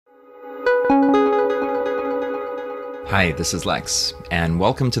Hi, this is Lex, and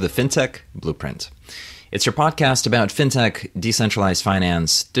welcome to the Fintech Blueprint. It's your podcast about fintech, decentralized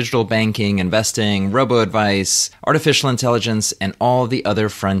finance, digital banking, investing, robo-advice, artificial intelligence, and all the other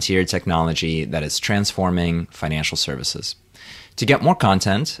frontier technology that is transforming financial services. To get more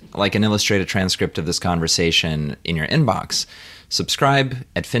content, like an illustrated transcript of this conversation in your inbox, subscribe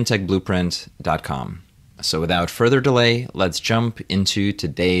at fintechblueprint.com. So without further delay, let's jump into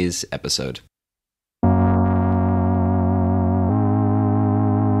today's episode.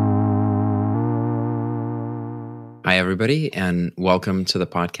 Hi, everybody, and welcome to the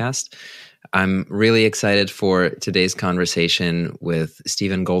podcast. I'm really excited for today's conversation with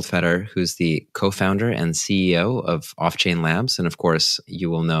Steven Goldfeder, who's the co-founder and CEO of Offchain Labs. And of course, you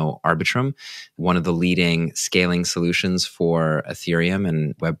will know Arbitrum, one of the leading scaling solutions for Ethereum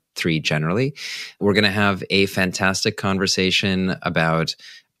and Web3 generally. We're going to have a fantastic conversation about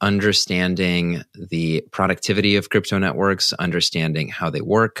understanding the productivity of crypto networks, understanding how they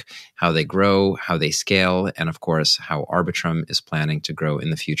work, how they grow, how they scale, and of course, how Arbitrum is planning to grow in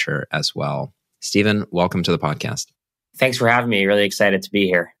the future as well. Steven, welcome to the podcast. Thanks for having me. Really excited to be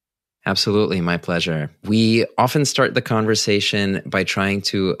here. Absolutely, my pleasure. We often start the conversation by trying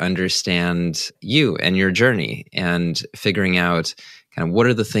to understand you and your journey and figuring out kind of what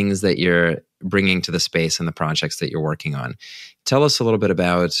are the things that you're bringing to the space and the projects that you're working on. Tell us a little bit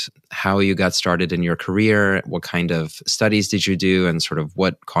about how you got started in your career, what kind of studies did you do, and sort of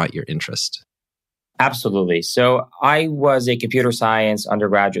what caught your interest? Absolutely. So I was a computer science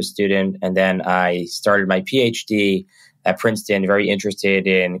undergraduate student, and then I started my PhD at Princeton, very interested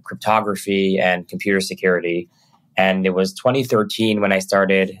in cryptography and computer security. And it was 2013 when I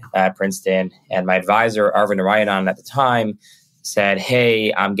started at Princeton, and my advisor, Arvind Narayanan at the time, said,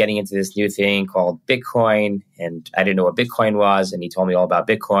 hey, I'm getting into this new thing called Bitcoin. And I didn't know what Bitcoin was. And he told me all about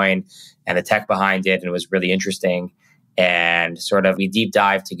Bitcoin and the tech behind it. And it was really interesting. And sort of we deep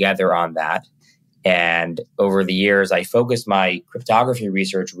dived together on that. And over the years, I focused my cryptography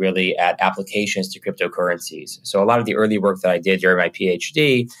research really at applications to cryptocurrencies. So a lot of the early work that I did during my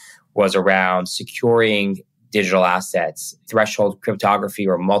PhD was around securing digital assets, threshold cryptography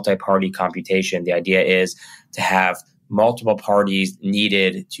or multi-party computation. The idea is to have multiple parties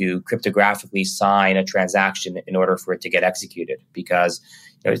needed to cryptographically sign a transaction in order for it to get executed, because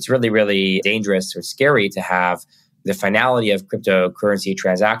it's really, really dangerous or scary to have the finality of cryptocurrency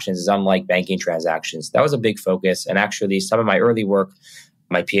transactions is unlike banking transactions. That was a big focus. And actually, some of my early work,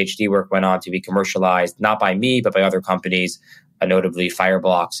 my PhD work, went on to be commercialized, not by me, but by other companies. Notably,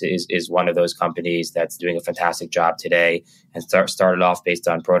 Fireblocks is one of those companies that's doing a fantastic job today and started off based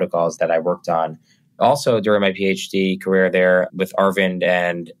on protocols that I worked on. Also, during my PhD career there with Arvind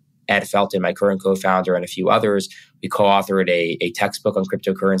and Ed Felton, my current co-founder, and a few others, we co-authored a textbook on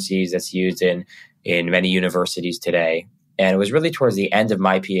cryptocurrencies that's used in many universities today. And it was really towards the end of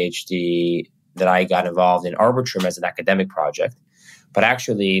my PhD that I got involved in Arbitrum as an academic project. But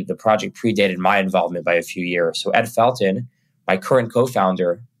actually, the project predated my involvement by a few years. So Ed Felton, my current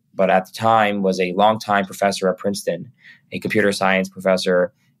co-founder, but at the time was a longtime professor at Princeton, a computer science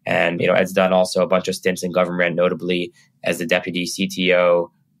professor. And Ed's done also a bunch of stints in government, notably as the deputy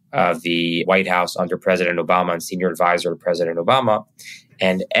CTO of the White House under President Obama and senior advisor to President Obama.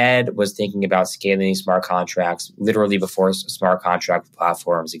 And Ed was thinking about scaling smart contracts literally before smart contract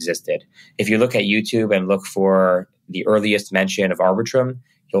platforms existed. If you look at YouTube and look for the earliest mention of Arbitrum,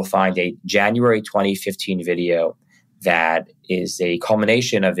 you'll find a January 2015 video that is a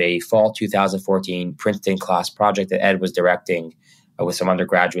culmination of a fall 2014 Princeton class project that Ed was directing with some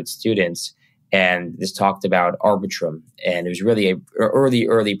undergraduate students. And this talked about Arbitrum. And it was really an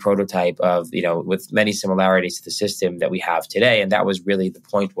early prototype of, with many similarities to the system that we have today. And that was really the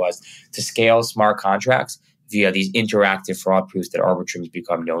point, was to scale smart contracts via these interactive fraud proofs that Arbitrum has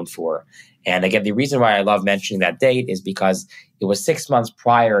become known for. And again, the reason why I love mentioning that date is because it was 6 months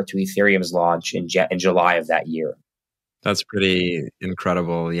prior to Ethereum's launch in July of that year. That's pretty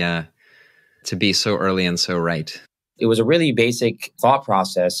incredible, yeah, to be so early and so right. It was a really basic thought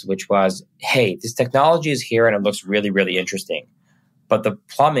process, which was, hey, this technology is here and it looks really, really interesting. But the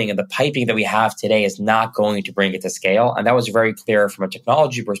plumbing and the piping that we have today is not going to bring it to scale. And that was very clear from a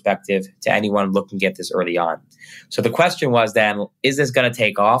technology perspective to anyone looking at this early on. So the question was then, is this going to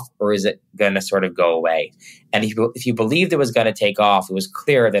take off or is it going to sort of go away? And if you believed it was going to take off, it was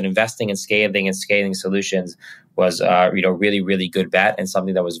clear that investing in scaling solutions was really, really good bet and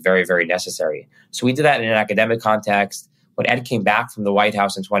something that was very, very necessary. So we did that in an academic context. When Ed came back from the White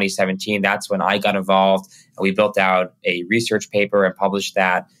House in 2017, that's when I got involved. And we built out a research paper and published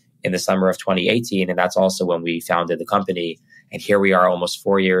that in the summer of 2018. And that's also when we founded the company. And here we are almost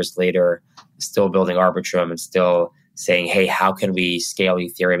 4 years later, still building Arbitrum and still saying, hey, how can we scale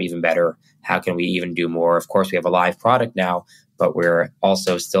Ethereum even better? How can we even do more? Of course, we have a live product now, but we're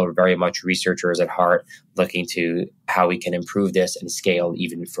also still very much researchers at heart, looking to how we can improve this and scale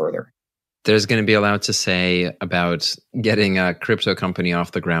even further. There's going to be a lot to say about getting a crypto company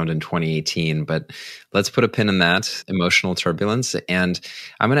off the ground in 2018, but let's put a pin in that emotional turbulence. And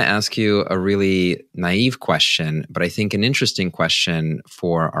I'm going to ask you a really naive question, but I think an interesting question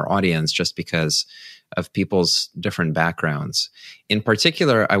for our audience, just because of people's different backgrounds. In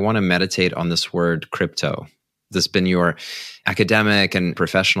particular, I want to meditate on this word crypto. This has been your academic and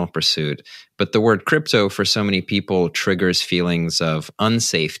professional pursuit. But the word crypto for so many people triggers feelings of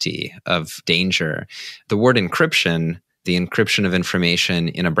unsafety, of danger. The word encryption, the encryption of information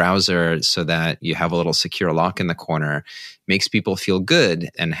in a browser so that you have a little secure lock in the corner, makes people feel good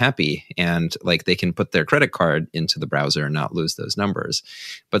and happy and like they can put their credit card into the browser and not lose those numbers.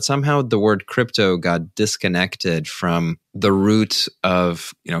 But somehow the word crypto got disconnected from the root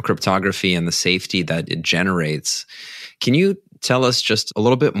of, cryptography and the safety that it generates. Can you tell us just a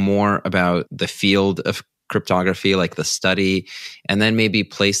little bit more about the field of cryptography, like the study, and then maybe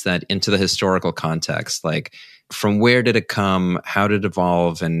place that into the historical context? Like, from where did it come? How did it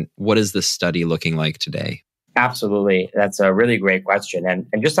evolve? And what is this study looking like today? Absolutely. That's a really great question. And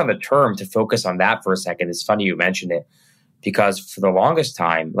just on the term, to focus on that for a second, it's funny you mentioned it, because for the longest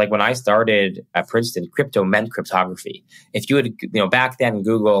time, like when I started at Princeton, crypto meant cryptography. If you would, back then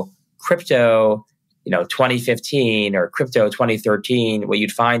Google crypto, 2015 or crypto 2013, what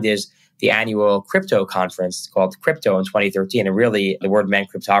you'd find is the annual crypto conference called Crypto in 2013. And really, the word meant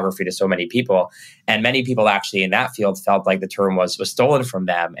cryptography to so many people. And many people actually in that field felt like the term was stolen from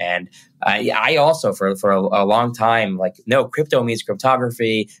them. And I also, for a long time, no, crypto means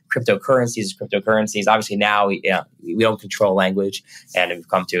cryptography, cryptocurrencies. Obviously now, we don't control language, and we've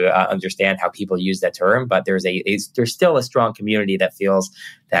come to understand how people use that term. But there's still a strong community that feels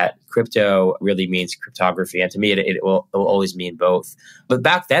that crypto really means cryptography. And to me, it will always mean both. But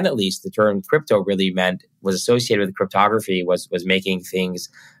back then, at least, the term crypto really was associated with cryptography, was making things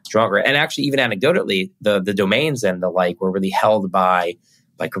stronger. And actually, even anecdotally, the domains and the like were really held by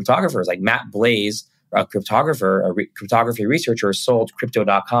cryptographers. Like Matt Blaze, a cryptography researcher, sold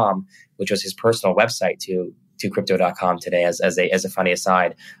crypto.com, which was his personal website, to crypto.com today. As a funny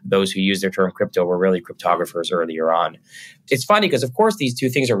aside, those who use their term crypto were really cryptographers earlier on. It's funny because, of course, these two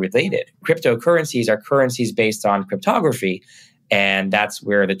things are related. Cryptocurrencies are currencies based on cryptography, and that's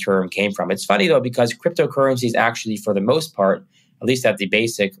where the term came from. It's funny, though, because cryptocurrencies actually, for the most part, at least at the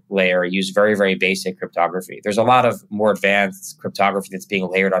basic layer, use very, very basic cryptography. There's a lot of more advanced cryptography that's being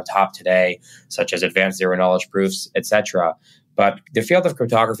layered on top today, such as advanced zero-knowledge proofs, etc. But the field of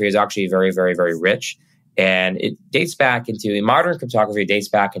cryptography is actually very, very, very rich. And it dates back into, modern cryptography dates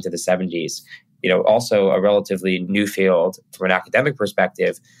back into the 70s. Also a relatively new field from an academic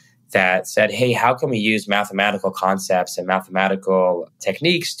perspective that said, hey, how can we use mathematical concepts and mathematical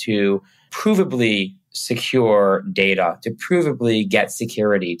techniques to provably secure data, to provably get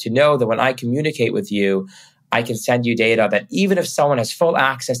security, to know that when I communicate with you, I can send you data that even if someone has full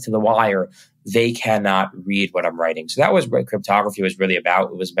access to the wire, they cannot read what I'm writing. So that was what cryptography was really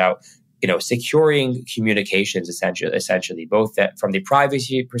about. It was about securing communications essentially, both that from the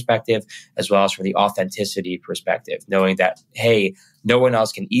privacy perspective as well as from the authenticity perspective, knowing that, hey, no one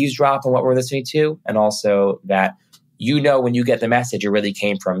else can eavesdrop on what we're listening to, and also that when you get the message, it really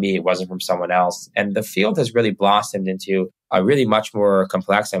came from me, it wasn't from someone else. And the field has really blossomed into a really much more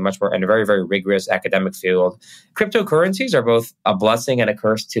complex and a very, very rigorous academic field. Cryptocurrencies are both a blessing and a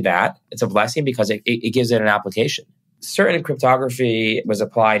curse to that. It's a blessing because it gives it an application. Certain cryptography was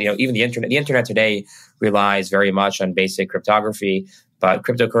applied, even the internet. The internet today relies very much on basic cryptography, but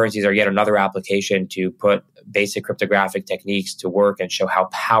cryptocurrencies are yet another application to put basic cryptographic techniques to work and show how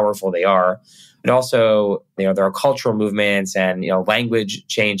powerful they are. But also, there are cultural movements and, language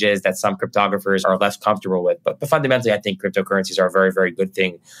changes that some cryptographers are less comfortable with. But fundamentally, I think cryptocurrencies are a very, very good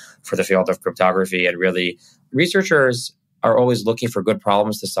thing for the field of cryptography. And really, researchers are always looking for good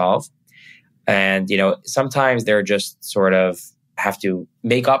problems to solve. And, sometimes they're just sort of have to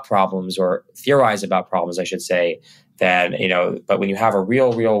make up problems or theorize about problems, I should say, but when you have a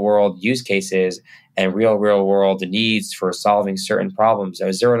real world use cases and real world needs for solving certain problems,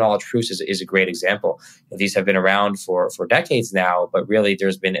 zero knowledge proofs is a great example. These have been around for decades now, but really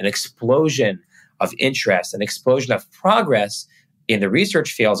there's been an explosion of interest, an explosion of progress in the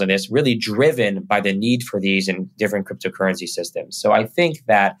research fields, and it's really driven by the need for these in different cryptocurrency systems. So I think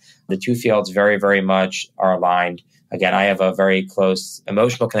that the two fields very, very much are aligned. Again, I have a very close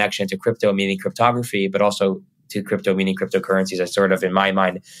emotional connection to crypto, meaning cryptography, but also to crypto, meaning cryptocurrencies. I sort of, in my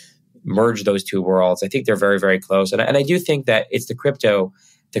mind, merge those two worlds. I think they're very, very close. And I do think that it's the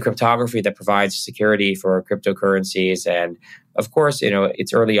cryptography that provides security for cryptocurrencies. And of course,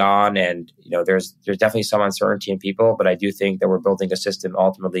 it's early on and, there's definitely some uncertainty in people, but I do think that we're building a system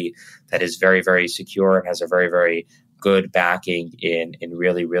ultimately that is very, very secure and has a very, very good backing in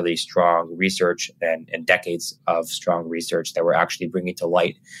really, really strong research and decades of strong research that we're actually bringing to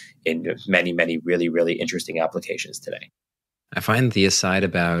light in many, many really, really interesting applications today. I find the aside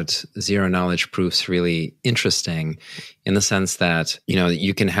about zero knowledge proofs really interesting in the sense that,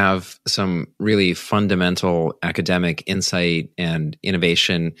 you can have some really fundamental academic insight and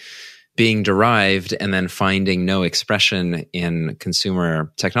innovation being derived and then finding no expression in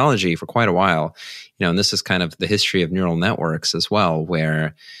consumer technology for quite a while. And this is kind of the history of neural networks as well,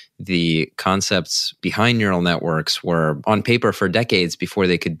 where the concepts behind neural networks were on paper for decades before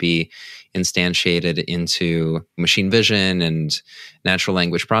they could be instantiated into machine vision and natural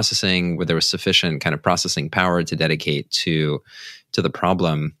language processing, where there was sufficient kind of processing power to dedicate to the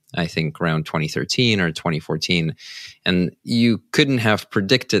problem, I think around 2013 or 2014. And you couldn't have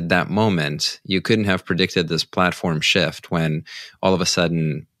predicted that moment. You couldn't have predicted this platform shift when all of a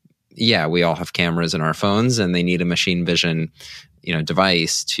sudden, we all have cameras in our phones and they need a machine vision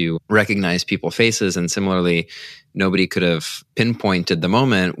device to recognize people's faces. And similarly, nobody could have pinpointed the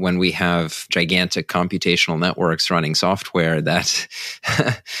moment when we have gigantic computational networks running software that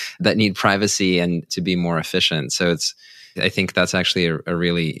that need privacy and to be more efficient. So I think that's actually a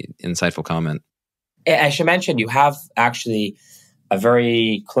really insightful comment. I should mention, you have actually a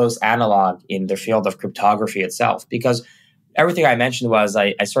very close analog in the field of cryptography itself, because everything I mentioned was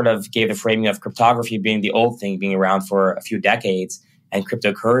I sort of gave the framing of cryptography being the old thing, being around for a few decades, and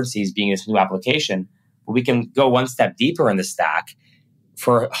cryptocurrencies being this new application. But we can go one step deeper in the stack.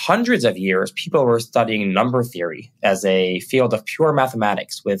 For hundreds of years, people were studying number theory as a field of pure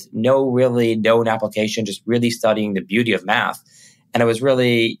mathematics with no really known application, just really studying the beauty of math. And it was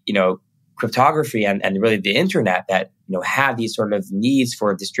really, cryptography and really the internet that, had these sort of needs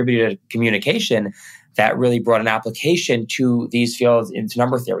for distributed communication that really brought an application to these fields into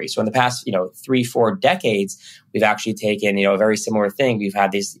number theory. So in the past, 3-4 decades, we've actually taken, a very similar thing. We've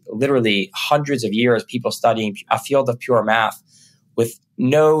had these literally hundreds of years, people studying a field of pure math with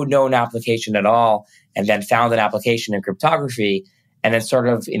no known application at all, and then found an application in cryptography. And then sort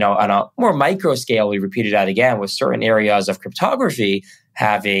of, on a more micro scale, we repeated that again with certain areas of cryptography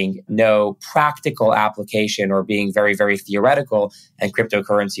having no practical application or being very, very theoretical, and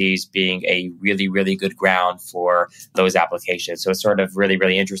cryptocurrencies being a really, really good ground for those applications. So it's sort of really,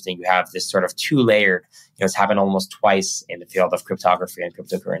 really interesting. You have this sort of two-layered, it's happened almost twice in the field of cryptography and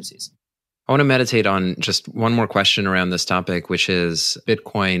cryptocurrencies. I want to meditate on just one more question around this topic, which is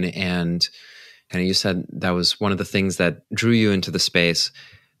Bitcoin. And you said that was one of the things that drew you into the space.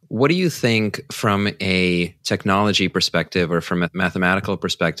 What do you think from a technology perspective or from a mathematical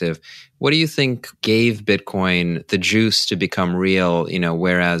perspective, what do you think gave Bitcoin the juice to become real,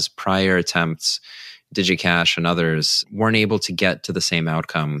 whereas prior attempts, DigiCash and others, weren't able to get to the same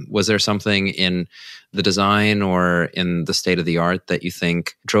outcome? Was there something in the design or in the state of the art that you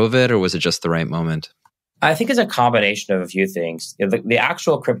think drove it, or was it just the right moment? I think it's a combination of a few things. The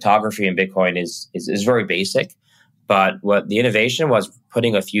actual cryptography in Bitcoin is very basic, but what the innovation was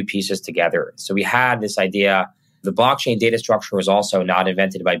putting a few pieces together. So we had this idea, the blockchain data structure was also not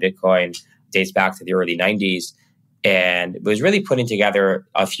invented by Bitcoin, dates back to the early 90s, and it was really putting together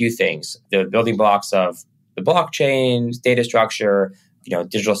a few things, the building blocks of the blockchain data structure,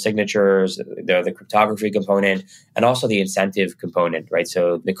 digital signatures, the cryptography component, and also the incentive component, right?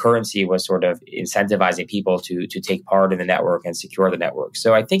 So the currency was sort of incentivizing people to take part in the network and secure the network.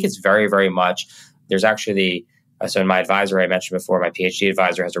 So I think it's very, very much, there's actually, so my advisor I mentioned before, my PhD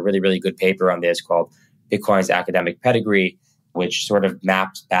advisor has a really, really good paper on this called Bitcoin's Academic Pedigree, which sort of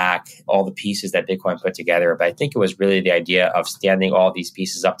maps back all the pieces that Bitcoin put together. But I think it was really the idea of standing all these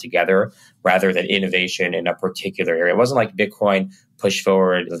pieces up together rather than innovation in a particular area. It wasn't like Bitcoin pushed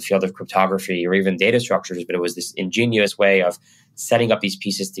forward the field of cryptography or even data structures, but it was this ingenious way of setting up these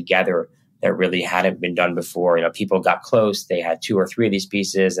pieces together that really hadn't been done before. People got close. They had 2 or 3 of these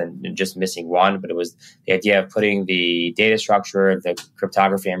pieces and just missing one. But it was the idea of putting the data structure, the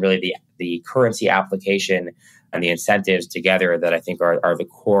cryptography, and really the currency application and the incentives together that I think are the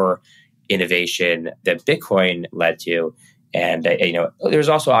core innovation that Bitcoin led to. And, there's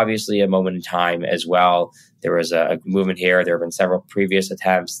also obviously a moment in time as well. There was a movement here. There have been several previous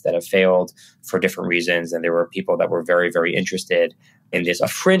attempts that have failed for different reasons. And there were people that were very, very interested in this, a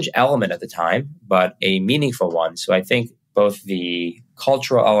fringe element at the time, but a meaningful one. So I think both the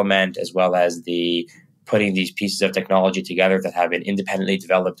cultural element as well as the putting these pieces of technology together that have been independently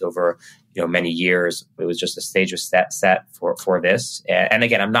developed over many years. It was just a stage was set for this. And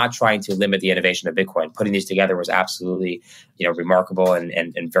again, I'm not trying to limit the innovation of Bitcoin. Putting these together was absolutely remarkable and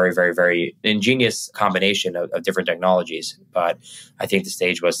very, very, very ingenious combination of different technologies. But I think the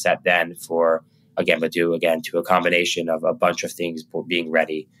stage was set then for to a combination of a bunch of things being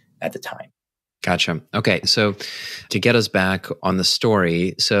ready at the time. Gotcha. Okay. So to get us back on the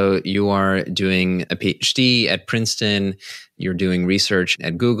story, so you are doing a PhD at Princeton, you're doing research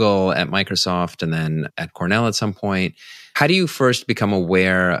at Google, at Microsoft, and then at Cornell at some point. How do you first become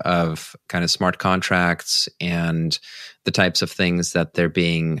aware of kind of smart contracts and the types of things that they're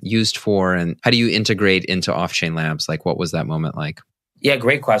being used for? And how do you integrate into Offchain Labs? Like, what was that moment like? Yeah,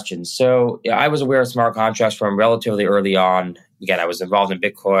 great question. So I was aware of smart contracts from relatively early on. Again, I was involved in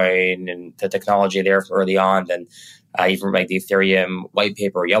Bitcoin and the technology there from early on. Then even like the Ethereum white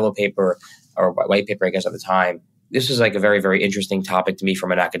paper, or yellow paper, or white paper, I guess at the time. This was like a very, very interesting topic to me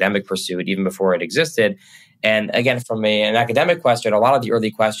from an academic pursuit, even before it existed. And again, from an academic question, a lot of the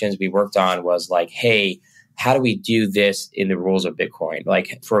early questions we worked on was like, hey, how do we do this in the rules of Bitcoin?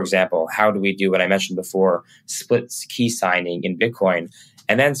 Like, for example, how do we do what I mentioned before, split key signing in Bitcoin?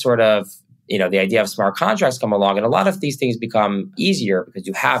 And then sort of, the idea of smart contracts come along. And a lot of these things become easier because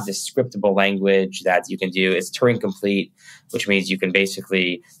you have this scriptable language that you can do. It's Turing complete, which means you can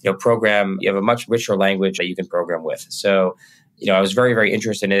basically, program. You have a much richer language that you can program with. So, I was very, very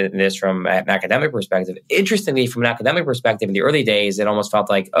interested in this from an academic perspective. Interestingly, from an academic perspective, in the early days, it almost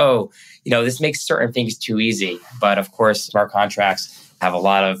felt like, this makes certain things too easy. But of course, smart contracts have a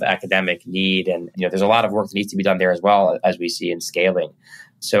lot of academic need. And, there's a lot of work that needs to be done there as well, as we see in scaling.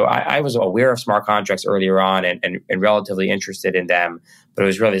 So I was aware of smart contracts earlier on and relatively interested in them. But it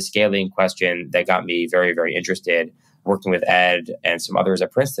was really the scaling question that got me very, very interested, working with Ed and some others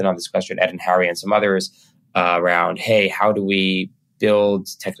at Princeton on this question, Ed and Harry and some others, around, hey, how do we build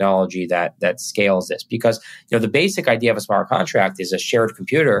technology that scales this? Because the basic idea of a smart contract is a shared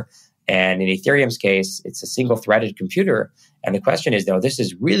computer, and in Ethereum's case, it's a single-threaded computer. And the question is, this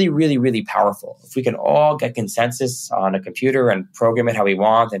is really, really, really powerful. If we can all get consensus on a computer and program it how we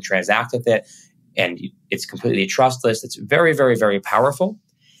want and transact with it, and it's completely trustless, it's very, very, very powerful,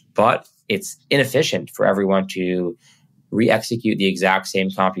 but it's inefficient for everyone to re-execute the exact same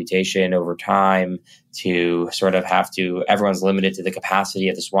computation over time, to sort of everyone's limited to the capacity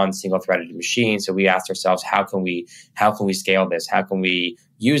of this one single-threaded machine. So we asked ourselves, how can we scale this? How can we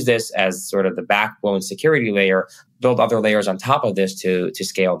use this as sort of the backbone security layer, build other layers on top of this to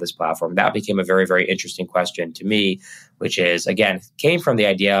scale this platform? That became a very, very interesting question to me, which is, again, came from the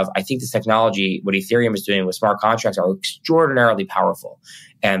idea of, I think this technology, what Ethereum is doing with smart contracts, are extraordinarily powerful.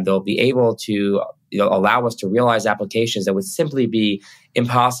 And they'll be able to allow us to realize applications that would simply be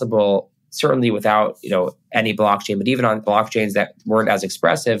impossible, certainly without any blockchain, but even on blockchains that weren't as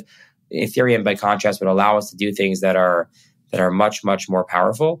expressive. Ethereum, by contrast, would allow us to do things that are much, much more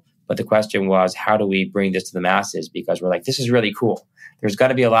powerful. But the question was, how do we bring this to the masses? Because we're like, this is really cool. There's got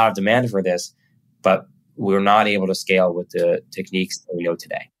to be a lot of demand for this, but we're not able to scale with the techniques that we know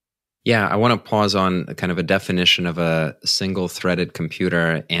today. Yeah, I want to pause on kind of a definition of a single-threaded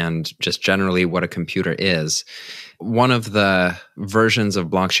computer and just generally what a computer is. One of the versions of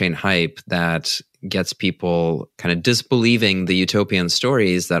blockchain hype that gets people kind of disbelieving the utopian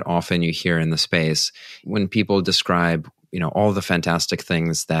stories that often you hear in the space when people describe all the fantastic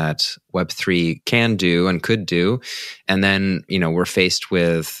things that Web3 can do and could do. And then, we're faced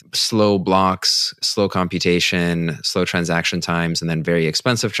with slow blocks, slow computation, slow transaction times, and then very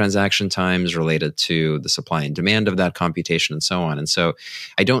expensive transaction times related to the supply and demand of that computation and so on. And so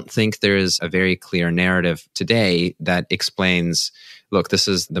I don't think there is a very clear narrative today that explains, look, this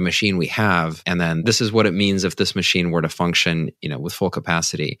is the machine we have, and then this is what it means if this machine were to function, with full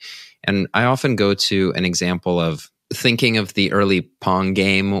capacity. And I often go to an example of thinking of the early Pong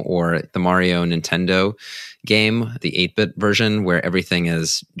game or the Mario Nintendo game, the 8-bit version, where everything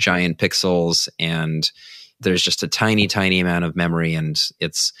is giant pixels and there's just a tiny, tiny amount of memory and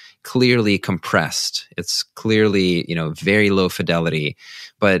it's clearly compressed. It's clearly, very low fidelity,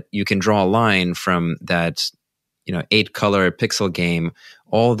 but you can draw a line from that, 8-color pixel game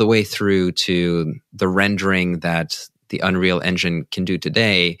all the way through to the rendering that the Unreal Engine can do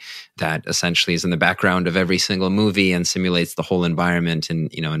today, that essentially is in the background of every single movie and simulates the whole environment in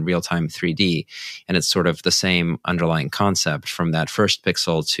real-time 3D. And it's sort of the same underlying concept from that first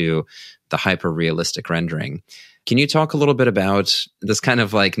pixel to the hyper-realistic rendering. Can you talk a little bit about this kind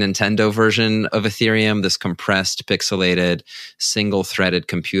of like Nintendo version of Ethereum, this compressed, pixelated, single-threaded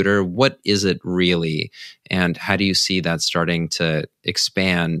computer? What is it really? And how do you see that starting to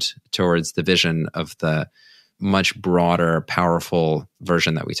expand towards the vision of the much broader, powerful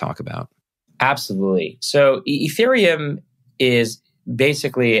version that we talk about? Absolutely. So Ethereum is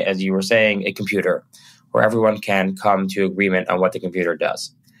basically, as you were saying, a computer where everyone can come to agreement on what the computer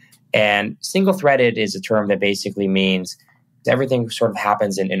does. And single-threaded is a term that basically means everything sort of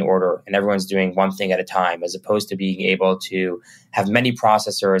happens in order and everyone's doing one thing at a time, as opposed to being able to have many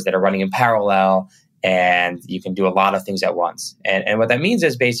processors that are running in parallel and you can do a lot of things at once. And what that means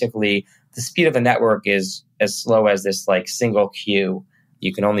is basically the speed of the network is as slow as this like single queue.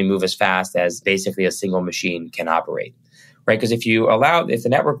 You can only move as fast as basically a single machine can operate. Right? Because if the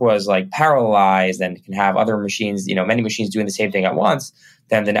network was like parallelized and can have other machines, many machines doing the same thing at once,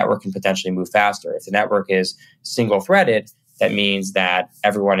 then the network can potentially move faster. If the network is single-threaded, that means that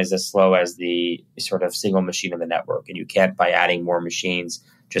everyone is as slow as the sort of single machine in the network. And you can't, by adding more machines,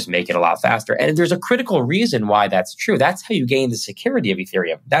 just make it a lot faster. And there's a critical reason why that's true. That's how you gain the security of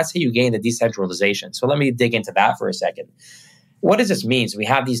Ethereum. That's how you gain the decentralization. So let me dig into that for a second. What does this mean? So we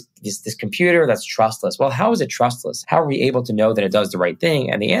have this computer that's trustless. Well, how is it trustless? How are we able to know that it does the right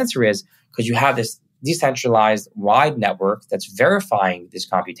thing? And the answer is because you have this decentralized wide network that's verifying this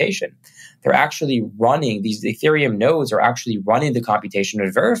computation. They're actually running, these Ethereum nodes are actually running the computation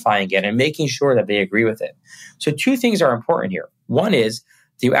and verifying it and making sure that they agree with it. So two things are important here. One is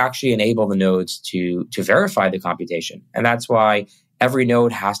to actually enable the nodes to verify the computation. And that's why every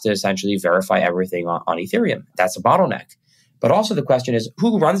node has to essentially verify everything on Ethereum. That's a bottleneck. But also the question is,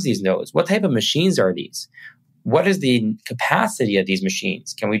 who runs these nodes? What type of machines are these? What is the capacity of these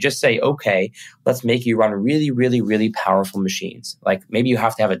machines? Can we just say, okay, let's make you run really, really, really powerful machines? Like maybe you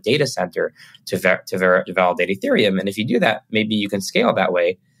have to have a data center to validate Ethereum. And if you do that, maybe you can scale that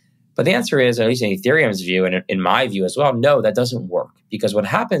way. But the answer is, at least in Ethereum's view, and in my view as well, no, that doesn't work. Because what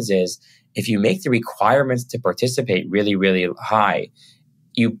happens is, if you make the requirements to participate really, really high,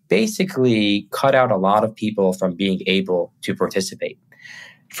 you basically cut out a lot of people from being able to participate.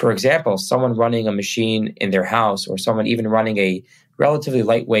 For example, someone running a machine in their house or someone even running a relatively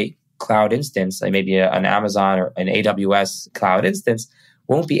lightweight cloud instance, like maybe an Amazon or an AWS cloud instance,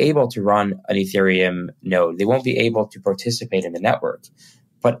 won't be able to run an Ethereum node. They won't be able to participate in the network.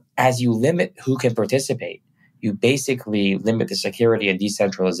 But as you limit who can participate, you basically limit the security and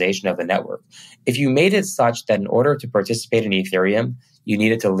decentralization of the network. If you made it such that in order to participate in Ethereum, you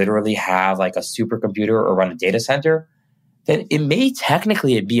needed to literally have like a supercomputer or run a data center, then it may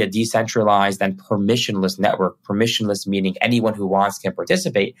technically be a decentralized and permissionless network. Permissionless meaning anyone who wants can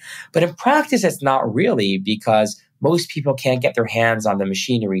participate. But in practice, it's not really, because most people can't get their hands on the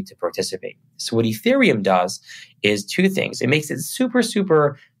machinery to participate. So what Ethereum does is two things. It makes it super,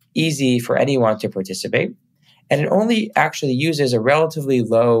 super easy for anyone to participate. And it only actually uses a relatively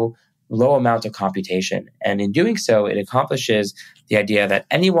low amount of computation. And in doing so, it accomplishes the idea that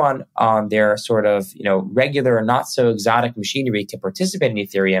anyone on their sort of, regular and not so exotic machinery can participate in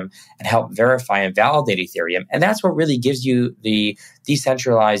Ethereum and help verify and validate Ethereum. And that's what really gives you the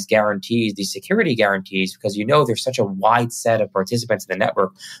decentralized guarantees, the security guarantees, because there's such a wide set of participants in the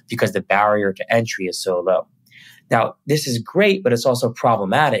network because the barrier to entry is so low. Now, this is great, but it's also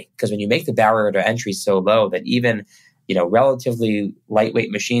problematic because when you make the barrier to entry so low that even relatively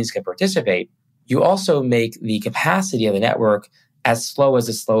lightweight machines can participate, you also make the capacity of the network as slow as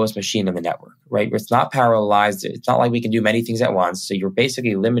the slowest machine in the network, right? It's not parallelized. It's not like we can do many things at once. So you're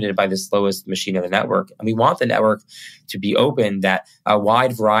basically limited by the slowest machine in the network. And we want the network to be open that a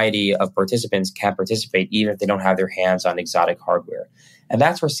wide variety of participants can participate even if they don't have their hands on exotic hardware. And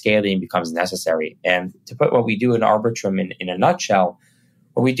that's where scaling becomes necessary. And to put what we do in Arbitrum in a nutshell,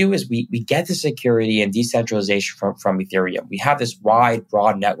 what we do is we get the security and decentralization from Ethereum. We have this wide,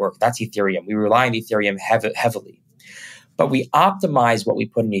 broad network. That's Ethereum. We rely on Ethereum heavily. But we optimize what we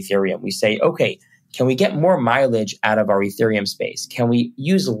put in Ethereum. We say, okay, can we get more mileage out of our Ethereum space? Can we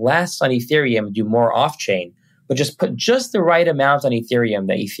use less on Ethereum, do more off-chain, but just put just the right amount on Ethereum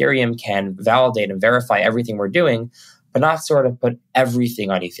that Ethereum can validate and verify everything we're doing, but not sort of put everything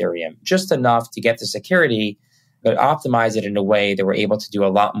on Ethereum, just enough to get the security, but optimize it in a way that we're able to do a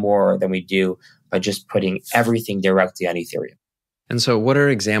lot more than we do by just putting everything directly on Ethereum. And so what are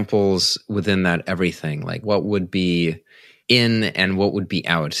examples within that everything? Like what would be in and what would be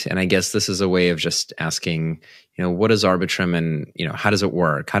out? And I guess this is a way of just asking, what is Arbitrum and, how does it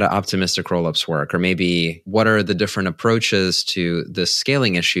work? How do optimistic rollups work? Or maybe what are the different approaches to the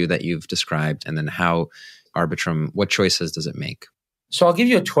scaling issue that you've described? And then how Arbitrum, what choices does it make? So I'll give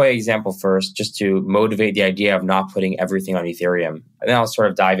you a toy example first, just to motivate the idea of not putting everything on Ethereum. And then I'll sort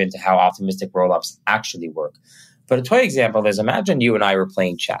of dive into how optimistic rollups actually work. But a toy example is, imagine you and I were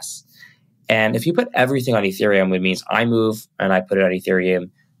playing chess. And if you put everything on Ethereum, it means I move and I put it on Ethereum,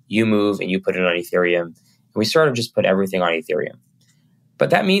 you move and you put it on Ethereum. And we sort of just put everything on Ethereum. But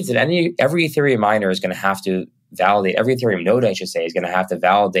that means that every Ethereum miner is going to have to validate, every Ethereum node, I should say, is going to have to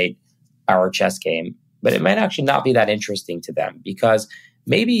validate our chess game. But it might actually not be that interesting to them, because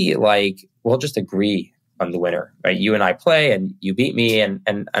maybe we'll just agree on the winner, right? You and I play and you beat me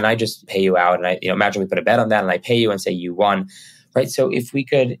and I just pay you out. And imagine we put a bet on that and I pay you and say you won, right? So if we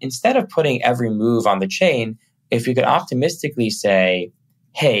could, instead of putting every move on the chain, if we could optimistically say,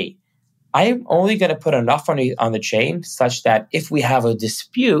 hey, I'm only going to put enough on the chain such that if we have a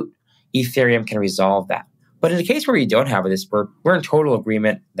dispute, Ethereum can resolve that. But in the case where we don't have a dispute, we're in total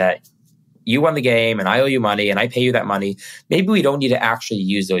agreement that you won the game and I owe you money and I pay you that money. Maybe we don't need to actually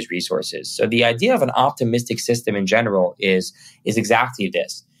use those resources. So the idea of an optimistic system in general is exactly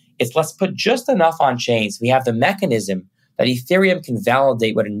this. It's let's put just enough on chain so we have the mechanism that Ethereum can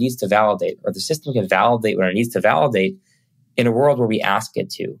validate what it needs to validate, or the system can validate what it needs to validate in a world where we ask it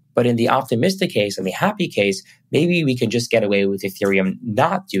to. But in the optimistic case and the happy case, maybe we can just get away with Ethereum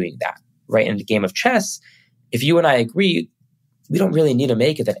not doing that, right? In the game of chess, if you and I agree, we don't really need to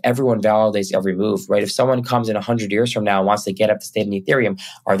make it that everyone validates every move, right? If someone comes in 100 years from now and wants to get up to state in Ethereum,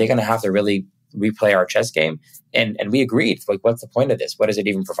 are they going to have to really replay our chess game? And we agreed, what's the point of this? What is it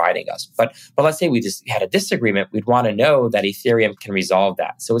even providing us? But let's say we just had a disagreement. We'd want to know that Ethereum can resolve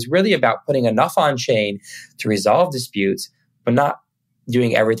that. So it's really about putting enough on chain to resolve disputes, but not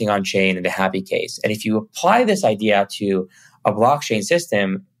doing everything on chain in the happy case. And if you apply this idea to a blockchain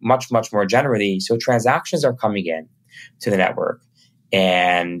system much, much more generally, so transactions are coming in to the network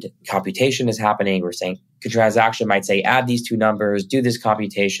and computation is happening. We're saying a transaction might say, add these two numbers, do this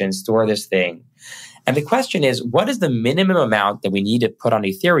computation, store this thing. And the question is, what is the minimum amount that we need to put on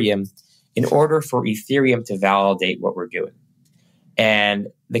Ethereum in order for Ethereum to validate what we're doing? And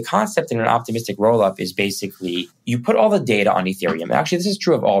the concept in an optimistic rollup is basically you put all the data on Ethereum. And actually, this is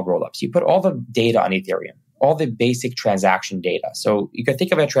true of all rollups. You put all the data on Ethereum, all the basic transaction data. So you could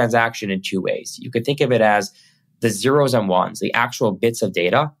think of a transaction in two ways. You could think of it as the zeros and ones, the actual bits of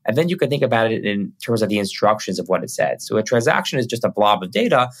data. And then you can think about it in terms of the instructions of what it said. So a transaction is just a blob of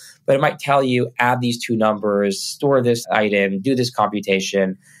data, but it might tell you, add these two numbers, store this item, do this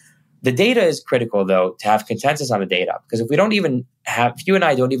computation. The data is critical, though, to have consensus on the data. Because if you and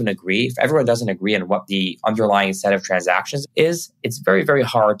I don't even agree, if everyone doesn't agree on what the underlying set of transactions is, it's very, very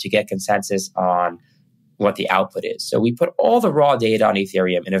hard to get consensus on what the output is. So we put all the raw data on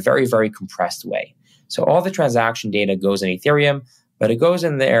Ethereum in a very, very compressed way. So all the transaction data goes in Ethereum, but it goes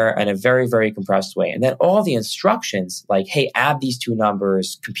in there in a very, very compressed way. And then all the instructions like, hey, add these two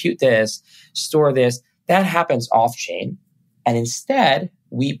numbers, compute this, store this, that happens off-chain. And instead,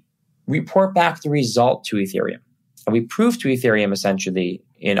 we report back the result to Ethereum. And we prove to Ethereum essentially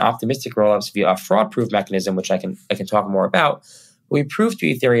in optimistic rollups via a fraud proof mechanism, which I can talk more about. We prove to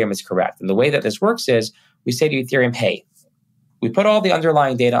Ethereum is correct. And the way that this works is we say to Ethereum, hey, we put all the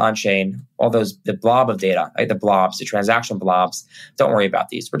underlying data on chain, the blob of data, right? The transaction blobs. Don't worry about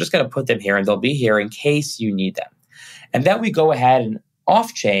these. We're just going to put them here and they'll be here in case you need them. And then we go ahead and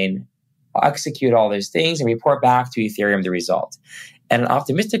off chain execute all those things and report back to Ethereum the result. And an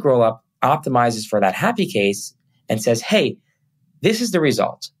optimistic rollup optimizes for that happy case and says, hey, this is the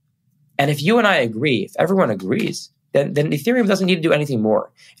result. And if you and I agree, if everyone agrees, then Ethereum doesn't need to do anything more.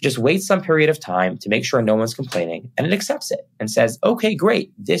 It just waits some period of time to make sure no one's complaining, and it accepts it and says, okay,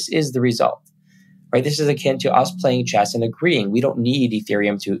 great, this is the result. Right? This is akin to us playing chess and agreeing. We don't need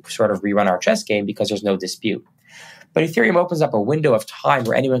Ethereum to sort of rerun our chess game because there's no dispute. But Ethereum opens up a window of time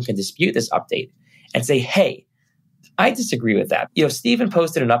where anyone can dispute this update and say, hey, I disagree with that. Steven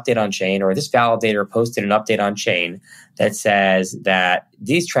posted an update on chain, or this validator posted an update on chain that says that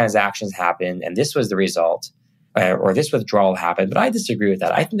these transactions happened and this was the result. Or this withdrawal happened, but I disagree with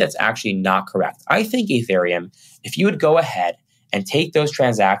that. I think that's actually not correct. I think Ethereum, if you would go ahead and take those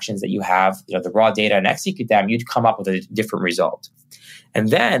transactions that you have, the raw data, and execute them, you'd come up with a different result. And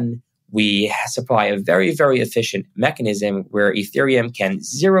then we supply a very, very efficient mechanism where Ethereum can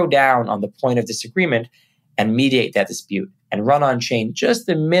zero down on the point of disagreement and mediate that dispute and run on chain just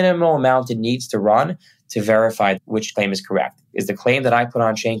the minimal amount it needs to run to verify which claim is correct. Is the claim that I put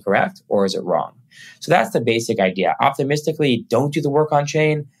on chain correct, or is it wrong? So that's the basic idea. Optimistically, don't do the work on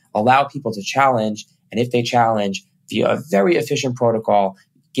chain, allow people to challenge, and if they challenge, via a very efficient protocol,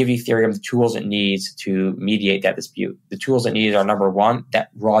 give Ethereum the tools it needs to mediate that dispute. The tools it needs are, number one, that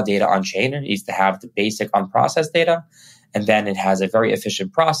raw data on chain. It needs to have the basic unprocessed data. And then it has a very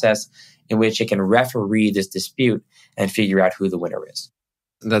efficient process in which it can referee this dispute and figure out who the winner is.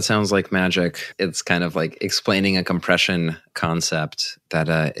 That sounds like magic. It's kind of like explaining a compression concept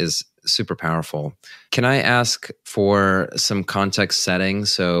that is super powerful. Can I ask for some context setting?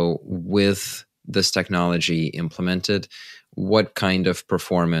 So with this technology implemented, what kind of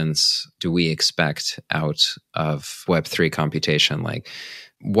performance do we expect out of Web3 computation? Like,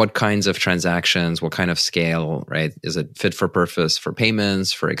 what kinds of transactions, what kind of scale, right? Is it fit for purpose for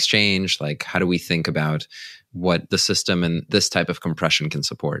payments, for exchange? Like, how do we think about what the system and this type of compression can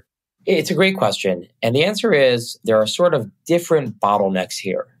support? It's a great question. And the answer is there are sort of different bottlenecks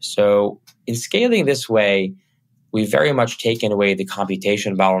here. So in scaling this way, we've very much taken away the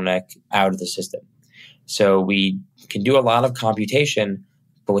computation bottleneck out of the system. So we can do a lot of computation,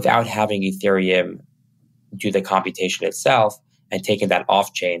 but without having Ethereum do the computation itself and taking that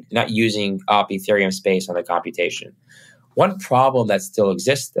off-chain, not using up Ethereum space on the computation. One problem that still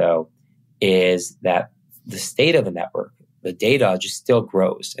exists, though, is that the state of the network, the data just still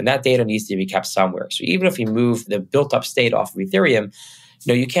grows, and that data needs to be kept somewhere. So even if we move the built-up state off of Ethereum,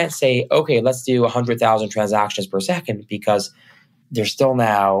 you can't say, okay, let's do 100,000 transactions per second, because there's still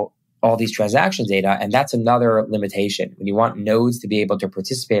now all these transaction data, and that's another limitation. When you want nodes to be able to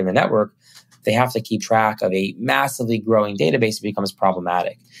participate in the network, they have to keep track of a massively growing database. It becomes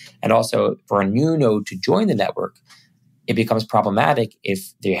problematic. And also, for a new node to join the network, it becomes problematic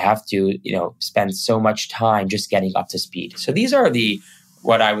if they have to, spend so much time just getting up to speed. So these are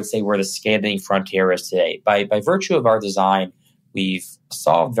what I would say where the scaling frontier is today. By virtue of our design, we've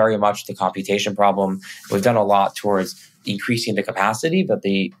solved very much the computation problem. We've done a lot towards increasing the capacity, but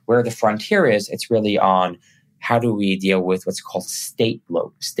where the frontier is, it's really on how do we deal with what's called state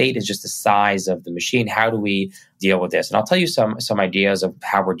load. State is just the size of the machine. How do we deal with this? And I'll tell you some ideas of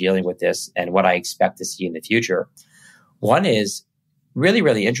how we're dealing with this and what I expect to see in the future. One is really,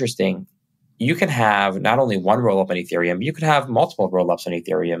 really interesting. You can have not only one rollup on Ethereum, you could have multiple rollups on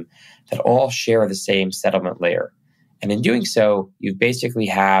Ethereum that all share the same settlement layer. And in doing so, you basically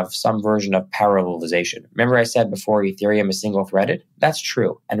have some version of parallelization. Remember I said before Ethereum is single-threaded? That's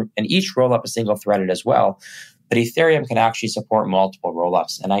true. And each rollup is single-threaded as well. But Ethereum can actually support multiple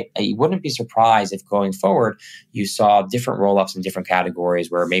rollups. And I wouldn't be surprised if going forward, you saw different rollups in different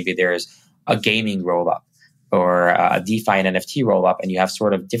categories where maybe there's a gaming rollup or a DeFi and NFT rollup, and you have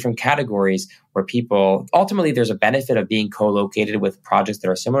sort of different categories where people, ultimately there's a benefit of being co-located with projects that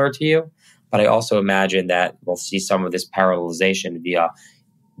are similar to you. But I also imagine that we'll see some of this parallelization via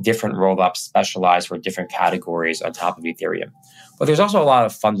different rollups specialized for different categories on top of Ethereum. But there's also a lot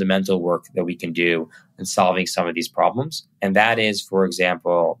of fundamental work that we can do in solving some of these problems. And that is, for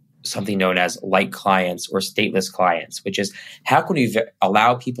example, something known as light clients or stateless clients, which is how can we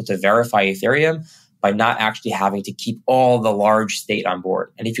allow people to verify Ethereum by not actually having to keep all the large state on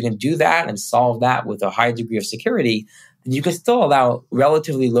board. And if you can do that and solve that with a high degree of security, then you can still allow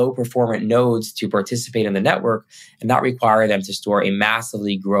relatively low performant nodes to participate in the network and not require them to store a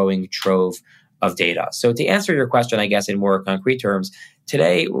massively growing trove of data. So to answer your question, I guess in more concrete terms,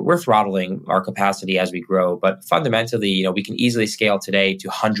 today we're throttling our capacity as we grow, but fundamentally, we can easily scale today to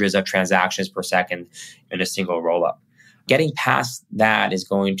hundreds of transactions per second in a single rollup. Getting past that is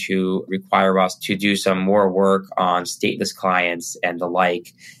going to require us to do some more work on stateless clients and the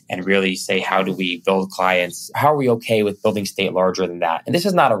like, and really say, how do we build clients? How are we okay with building state larger than that? And this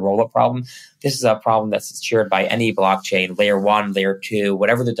is not a rollup problem. This is a problem that's shared by any blockchain, layer 1, layer 2,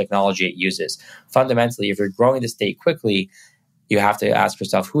 whatever the technology it uses. Fundamentally, if you're growing the state quickly, you have to ask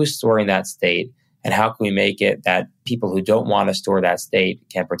yourself, who is storing that state? And how can we make it that people who don't want to store that state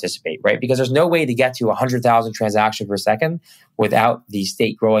can participate, right? Because there's no way to get to 100,000 transactions per second without the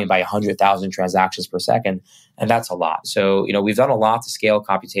state growing by 100,000 transactions per second. And that's a lot. So, we've done a lot to scale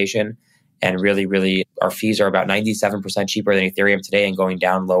computation, and really, really, our fees are about 97% cheaper than Ethereum today and going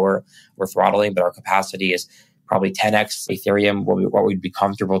down lower. We're throttling, but our capacity is probably 10x Ethereum, what we'd be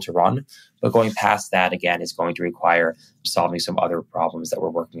comfortable to run. But going past that, again, is going to require solving some other problems that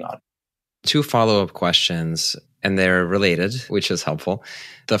we're working on. 2 follow-up questions, and they're related, which is helpful.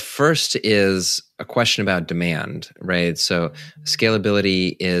 The first is a question about demand, right? So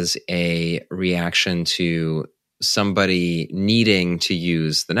scalability is a reaction to somebody needing to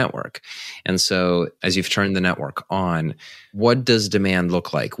use the network. And so as you've turned the network on, what does demand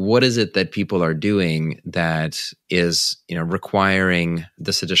look like? What is it that people are doing that is, requiring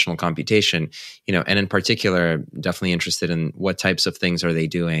this additional computation? And in particular, definitely interested in what types of things are they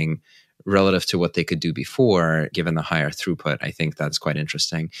doing relative to what they could do before, given the higher throughput. I think that's quite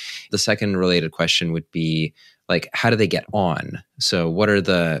interesting. The second related question would be, like, how do they get on? So what are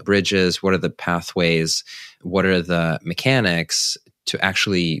the bridges? What are the pathways? What are the mechanics to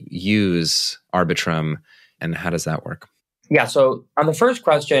actually use Arbitrum? And how does that work? Yeah. So on the first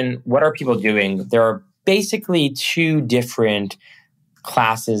question, what are people doing? There are basically two different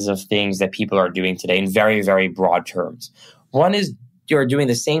classes of things that people are doing today in very, very broad terms. One is you're doing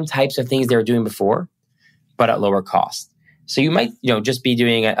the same types of things they were doing before, but at lower cost. So you might, just be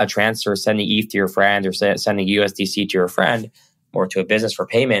doing a transfer, sending ETH to your friend or sending USDC to your friend or to a business for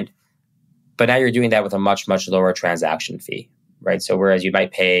payment. But now you're doing that with a much, much lower transaction fee, right? So whereas you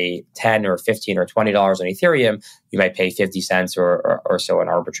might pay $10 or $15 or $20 on Ethereum, you might pay 50 cents or so on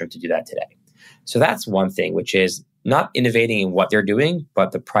Arbitrum to do that today. So that's one thing, which is not innovating in what they're doing,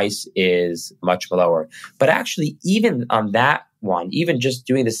 but the price is much lower. But actually, even on that one, even just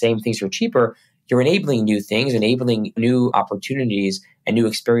doing the same things for cheaper, you're enabling new things, enabling new opportunities and new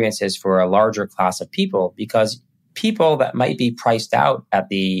experiences for a larger class of people, because people that might be priced out at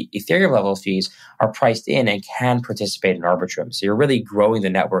the Ethereum level fees are priced in and can participate in Arbitrum. So you're really growing the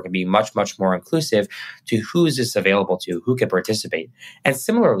network and being much, much more inclusive to who is this available to, who can participate. And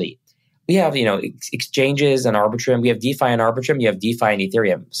similarly, we have, exchanges on Arbitrum. We have DeFi on Arbitrum. You have DeFi and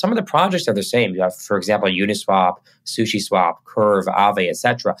Ethereum. Some of the projects are the same. You have, for example, Uniswap, SushiSwap, Curve, Aave,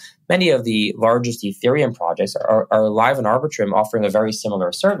 etc. Many of the largest Ethereum projects are live on Arbitrum, offering a very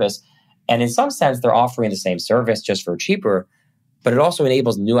similar service. And in some sense, they're offering the same service just for cheaper, but it also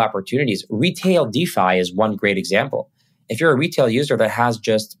enables new opportunities. Retail DeFi is one great example. If you're a retail user that has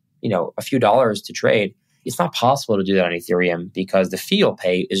just, a few dollars to trade, it's not possible to do that on Ethereum because the fee you'll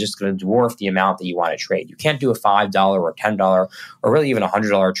pay is just going to dwarf the amount that you want to trade. You can't do a $5 or $10 or really even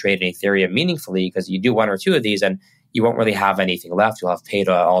 $100 trade in Ethereum meaningfully, because you do one or two of these and you won't really have anything left. You'll have paid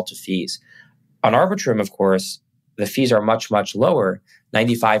all to fees. On Arbitrum, of course, the fees are much, much lower,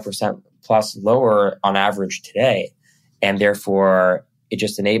 95% plus lower on average today. And therefore, it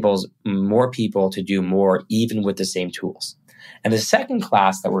just enables more people to do more, even with the same tools. And the second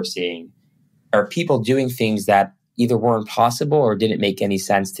class that we're seeing are people doing things that either weren't possible or didn't make any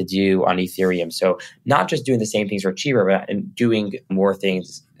sense to do on Ethereum. So not just doing the same things for cheaper, but doing more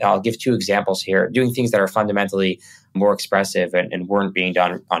things. I'll give two examples here, doing things that are fundamentally more expressive and weren't being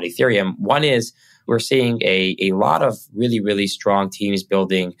done on Ethereum. One is we're seeing a lot of really, really strong teams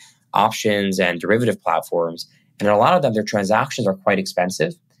building options and derivative platforms. And in a lot of them, their transactions are quite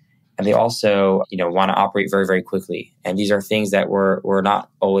expensive. And they also, want to operate very, very quickly. And these are things that were not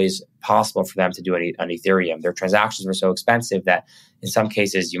always possible for them to do on Ethereum. Their transactions were so expensive that in some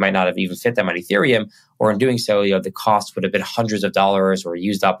cases, you might not have even fit them on Ethereum. Or in doing so, the cost would have been hundreds of dollars or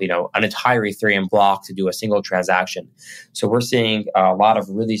used up, an entire Ethereum block to do a single transaction. So we're seeing a lot of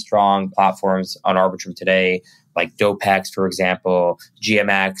really strong platforms on Arbitrum today, like Dopex, for example,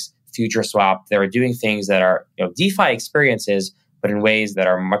 GMX, FutureSwap. They're doing things that are DeFi experiences, but in ways that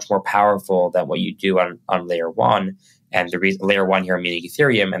are much more powerful than what you do on layer one. And the reason layer one here meaning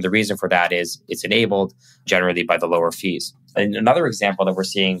Ethereum. And the reason for that is it's enabled generally by the lower fees. And another example that we're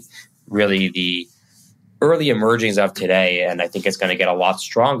seeing really the early emergings of today, and I think it's going to get a lot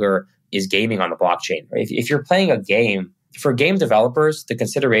stronger, is gaming on the blockchain. If you're playing a game, for game developers, the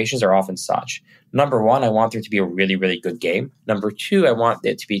considerations are often such. Number one, I want there to be a really, really good game. Number two, I want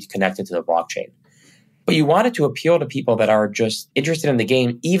it to be connected to the blockchain. But you want it to appeal to people that are just interested in the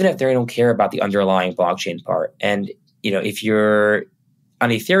game, even if they don't care about the underlying blockchain part. And, if you're on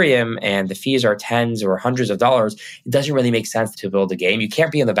Ethereum and the fees are tens or hundreds of dollars, it doesn't really make sense to build a game. You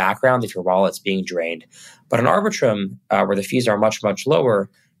can't be in the background if your wallet's being drained. But on Arbitrum, where the fees are much, much lower,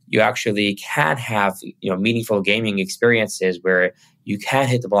 you actually can have, meaningful gaming experiences where you can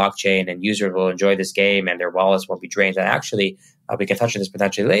hit the blockchain and users will enjoy this game and their wallets won't be drained. And actually, we can touch on this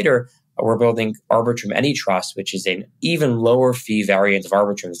potentially later. We're building Arbitrum AnyTrust, which is an even lower fee variant of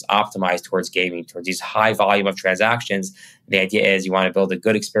Arbitrum that's optimized towards gaming, towards these high volume of transactions. The idea is you want to build a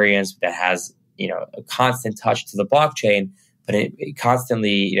good experience that has, a constant touch to the blockchain, but it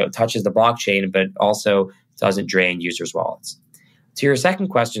constantly, touches the blockchain, but also doesn't drain users' wallets. To your second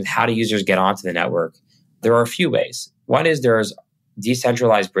question, how do users get onto the network? There are a few ways. One is there's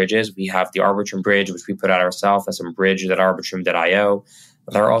decentralized bridges. We have the Arbitrum bridge, which we put out ourselves as some bridge at arbitrum.io.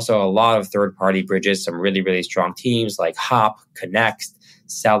 There are also a lot of third-party bridges, some really, really strong teams like Hop, Connect,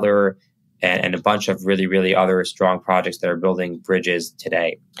 Seller, and a bunch of really, really other strong projects that are building bridges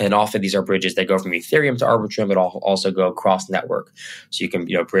today. And often these are bridges that go from Ethereum to Arbitrum, but also go cross-network. So you can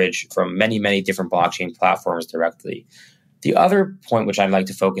bridge from many, many different blockchain platforms directly. The other point which I'd like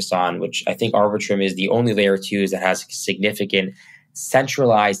to focus on, which I think Arbitrum is the only layer 2 that has significant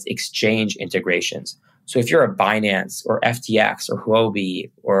centralized exchange integrations. So if you're a Binance or FTX or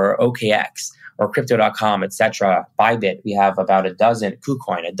Huobi or OKX or Crypto.com, etc., Bybit, we have about a dozen,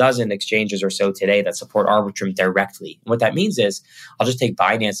 KuCoin, a dozen exchanges or so today that support Arbitrum directly. And what that means is, I'll just take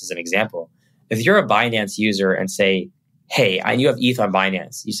Binance as an example. If you're a Binance user and say, hey, you have ETH on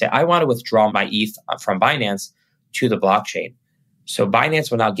Binance, you say, I want to withdraw my ETH from Binance to the blockchain. So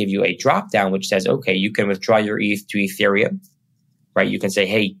Binance will now give you a dropdown which says, okay, you can withdraw your ETH to Ethereum, right? You can say,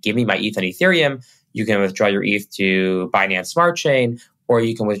 hey, give me my ETH on Ethereum. You can withdraw your ETH to Binance Smart Chain, or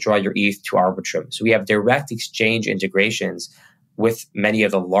you can withdraw your ETH to Arbitrum. So we have direct exchange integrations with many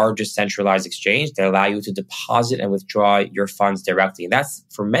of the largest centralized exchanges that allow you to deposit and withdraw your funds directly. And that's,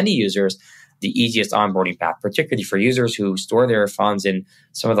 for many users, the easiest onboarding path, particularly for users who store their funds in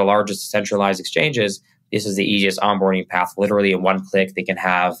some of the largest centralized exchanges. This is the easiest onboarding path. Literally in one click, they can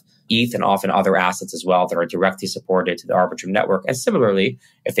have ETH and often other assets as well that are directly supported to the Arbitrum network. And similarly,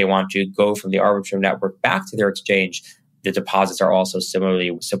 if they want to go from the Arbitrum network back to their exchange, the deposits are also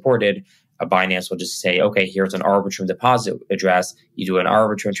similarly supported. A Binance will just say, okay, here's an Arbitrum deposit address. You do an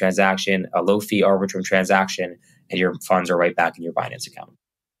Arbitrum transaction, a low-fee Arbitrum transaction, and your funds are right back in your Binance account.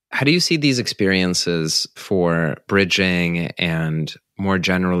 How do you see these experiences for bridging and more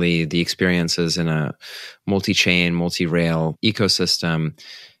generally the experiences in a multi-chain, multi-rail ecosystem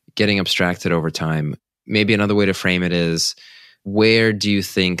getting abstracted over time? Maybe another way to frame it is, where do you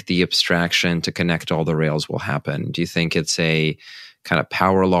think the abstraction to connect all the rails will happen? Do you think it's a kind of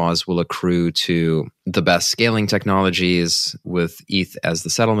power laws will accrue to the best scaling technologies with ETH as the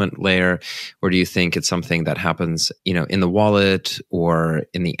settlement layer? Or do you think it's something that happens, in the wallet or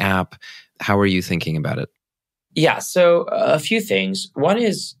in the app? How are you thinking about it? Yeah, so a few things. One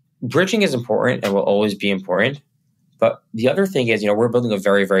is bridging is important and will always be important. But the other thing is, we're building a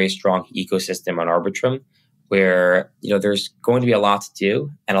very, very strong ecosystem on Arbitrum where, there's going to be a lot to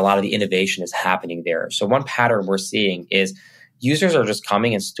do and a lot of the innovation is happening there. So one pattern we're seeing is users are just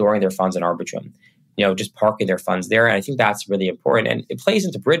coming and storing their funds in Arbitrum, just parking their funds there. And I think that's really important. And it plays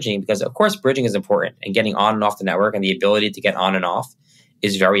into bridging because, of course, bridging is important and getting on and off the network and the ability to get on and off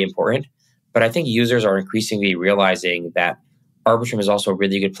is very important. But I think users are increasingly realizing that Arbitrum is also a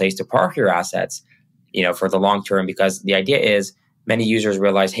really good place to park your assets, for the long term, because the idea is many users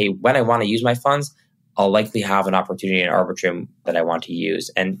realize, hey, when I want to use my funds, I'll likely have an opportunity in Arbitrum that I want to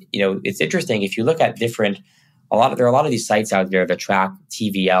use. And, it's interesting if you look at there are a lot of these sites out there that track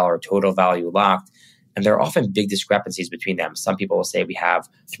TVL or total value locked, and there are often big discrepancies between them. Some people will say we have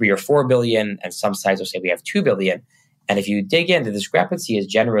 3 or 4 billion, and some sites will say we have 2 billion. And if you dig in, the discrepancy is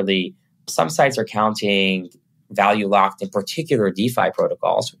generally some sites are counting value locked in particular DeFi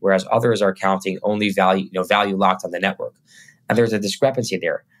protocols, whereas others are counting only value locked on the network. And there's a discrepancy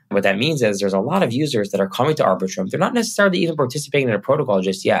there. What that means is there's a lot of users that are coming to Arbitrum. They're not necessarily even participating in a protocol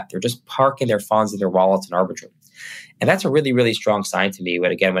just yet. They're just parking their funds in their wallets in Arbitrum. And that's a really, really strong sign to me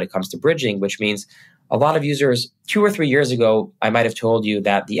when it comes to bridging, which means a lot of users 2 or 3 years ago, I might have told you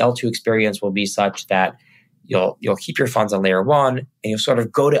that the L2 experience will be such that you'll keep your funds on layer 1 and you'll sort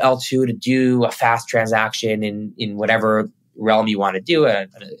of go to L2 to do a fast transaction in whatever realm you want to do, a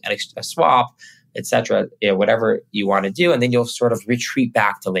swap, etc., whatever you want to do, and then you'll sort of retreat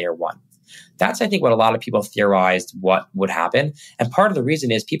back to layer 1. That's, I think, what a lot of people theorized what would happen. And part of the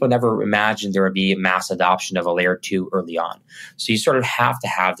reason is people never imagined there would be mass adoption of a layer 2 early on. So you sort of have to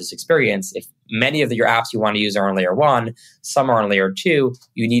have this experience. If many of your apps you want to use are on layer 1, some are on layer 2,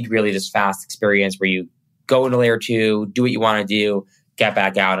 you need really this fast experience where you go into layer 2, do what you want to do, get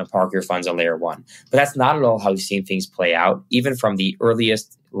back out and park your funds on layer 1. But that's not at all how we've seen things play out. Even from the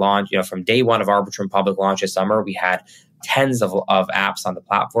earliest launch, from day 1 of Arbitrum public launch this summer, we had tens of apps on the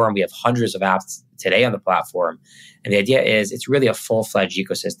platform. We have hundreds of apps today on the platform. And the idea is it's really a full-fledged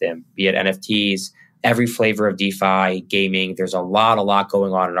ecosystem, be it NFTs, every flavor of DeFi, gaming. There's a lot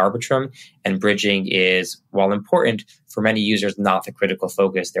going on in Arbitrum. And bridging is, while important for many users, not the critical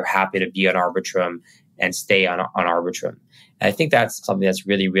focus. They're happy to be on Arbitrum and stay on Arbitrum. And I think that's something that's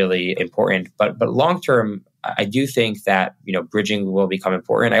really, really important. But long term, I do think that bridging will become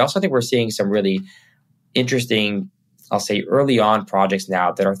important. I also think we're seeing some really interesting, I'll say, early on projects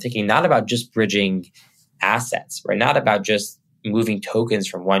now that are thinking not about just bridging assets, right? Not about just moving tokens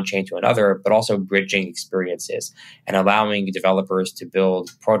from one chain to another, but also bridging experiences and allowing developers to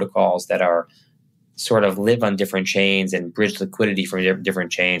build protocols that are sort of live on different chains and bridge liquidity from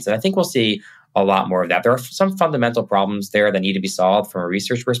different chains. And I think we'll see a lot more of that. There are some fundamental problems there that need to be solved from a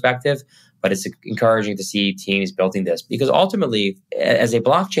research perspective, but it's encouraging to see teams building this because ultimately, as a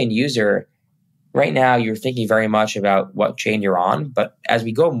blockchain user, right now you're thinking very much about what chain you're on. But as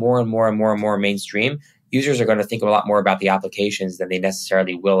we go more and more mainstream, users are going to think a lot more about the applications than they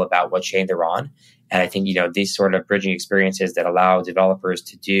necessarily will about what chain they're on. And I think, these sort of bridging experiences that allow developers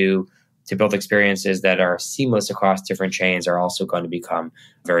to build experiences that are seamless across different chains are also going to become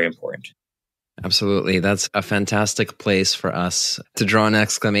very important. Absolutely. That's a fantastic place for us to draw an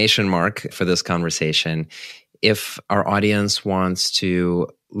exclamation mark for this conversation. If our audience wants to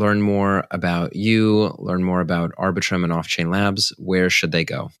learn more about you, learn more about Arbitrum and Offchain Labs, where should they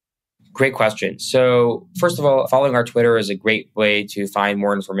go? Great question. So first of all, following our Twitter is a great way to find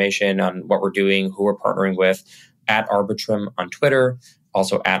more information on what we're doing, who we're partnering with, at Arbitrum on Twitter,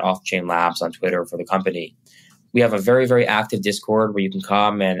 also at Offchain Labs on Twitter for the company. We have a very, very active Discord where you can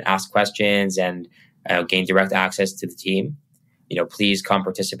come and ask questions and gain direct access to the team. Please come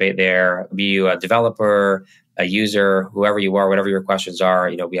participate there. Be you a developer, a user, whoever you are, whatever your questions are.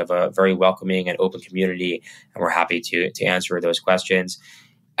 We have a very welcoming and open community, and we're happy to answer those questions.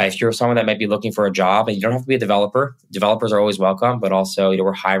 If you're someone that might be looking for a job, and you don't have to be a developer, developers are always welcome, but also,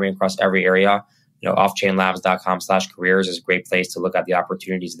 we're hiring across every area. Offchainlabs.com/careers is a great place to look at the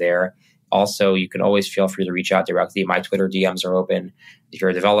opportunities there. Also, you can always feel free to reach out directly. My Twitter DMs are open. If you're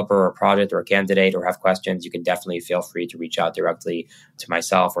a developer or a project or a candidate or have questions, you can definitely feel free to reach out directly to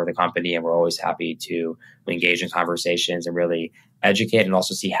myself or the company. And we're always happy to engage in conversations and really educate and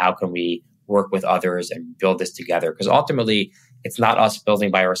also see how can we work with others and build this together. Because ultimately, it's not us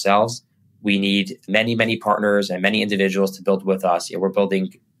building by ourselves. We need many, many partners and many individuals to build with us. We're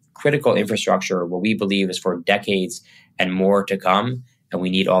building critical infrastructure what we believe is for decades and more to come. And we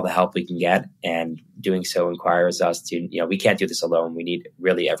need all the help we can get. And doing so requires us to, we can't do this alone. We need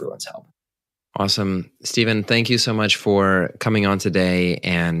really everyone's help. Awesome. Steven, thank you so much for coming on today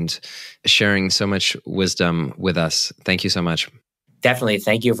and sharing so much wisdom with us. Thank you so much. Definitely.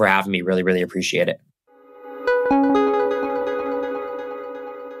 Thank you for having me. Really, really appreciate it.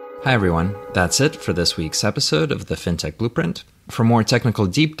 Hi, everyone. That's it for this week's episode of the Fintech Blueprint. For more technical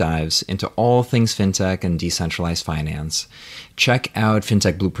deep dives into all things fintech and decentralized finance, check out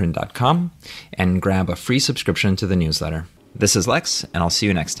fintechblueprint.com and grab a free subscription to the newsletter. This is Lex, and I'll see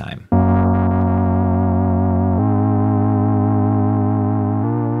you next time.